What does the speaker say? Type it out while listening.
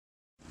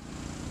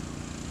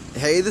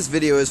Hey, this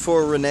video is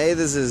for Ronae.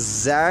 This is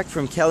Zack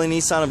from Kelly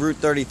Nissan of Route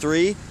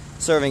 33,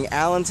 serving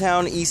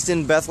Allentown,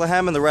 Easton,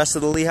 Bethlehem, and the rest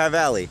of the Lehigh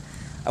Valley.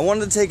 I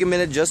wanted to take a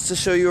minute just to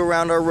show you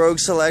around our Rogue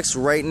Selects.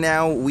 Right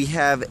now, we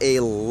have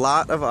a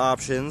lot of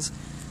options.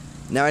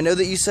 Now, I know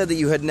that you said that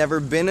you had never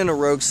been in a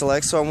Rogue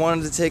Select, so I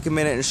wanted to take a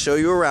minute and show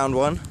you around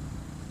one.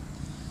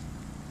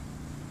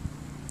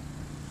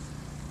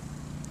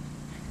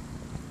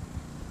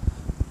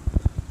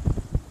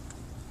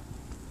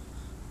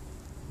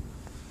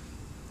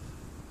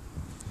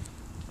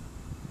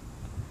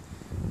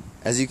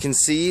 As you can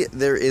see,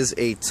 there is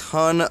a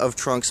ton of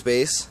trunk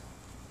space.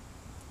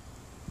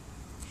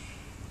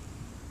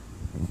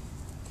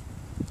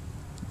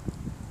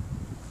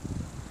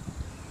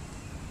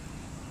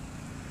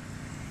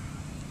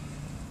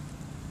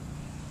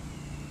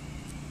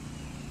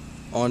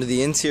 Onto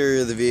the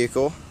interior of the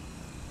vehicle.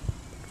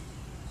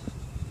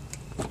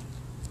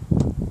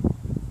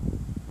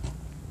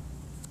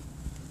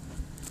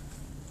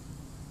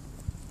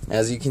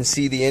 As you can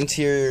see, the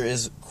interior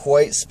is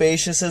quite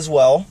spacious as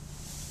well.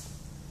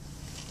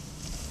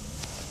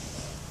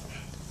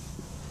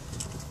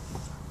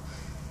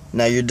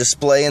 Now, your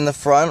display in the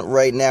front,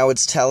 right now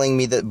it's telling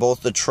me that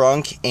both the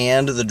trunk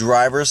and the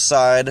driver's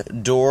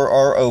side door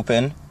are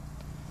open.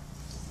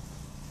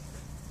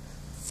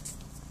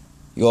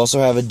 You also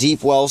have a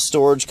deep well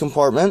storage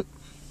compartment,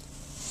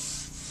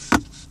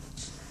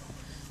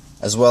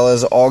 as well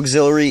as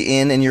auxiliary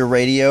in your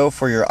radio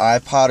for your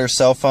iPod or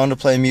cell phone to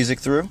play music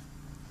through.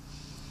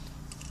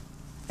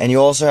 And you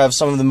also have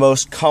some of the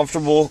most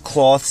comfortable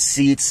cloth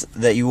seats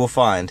that you will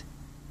find.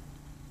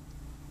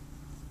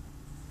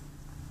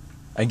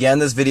 Again,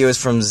 this video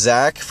is from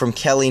Zack from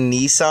Kelly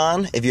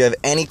Nissan. If you have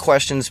any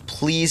questions,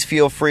 please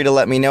feel free to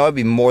let me know. I'd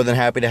be more than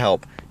happy to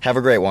help. Have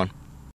a great one.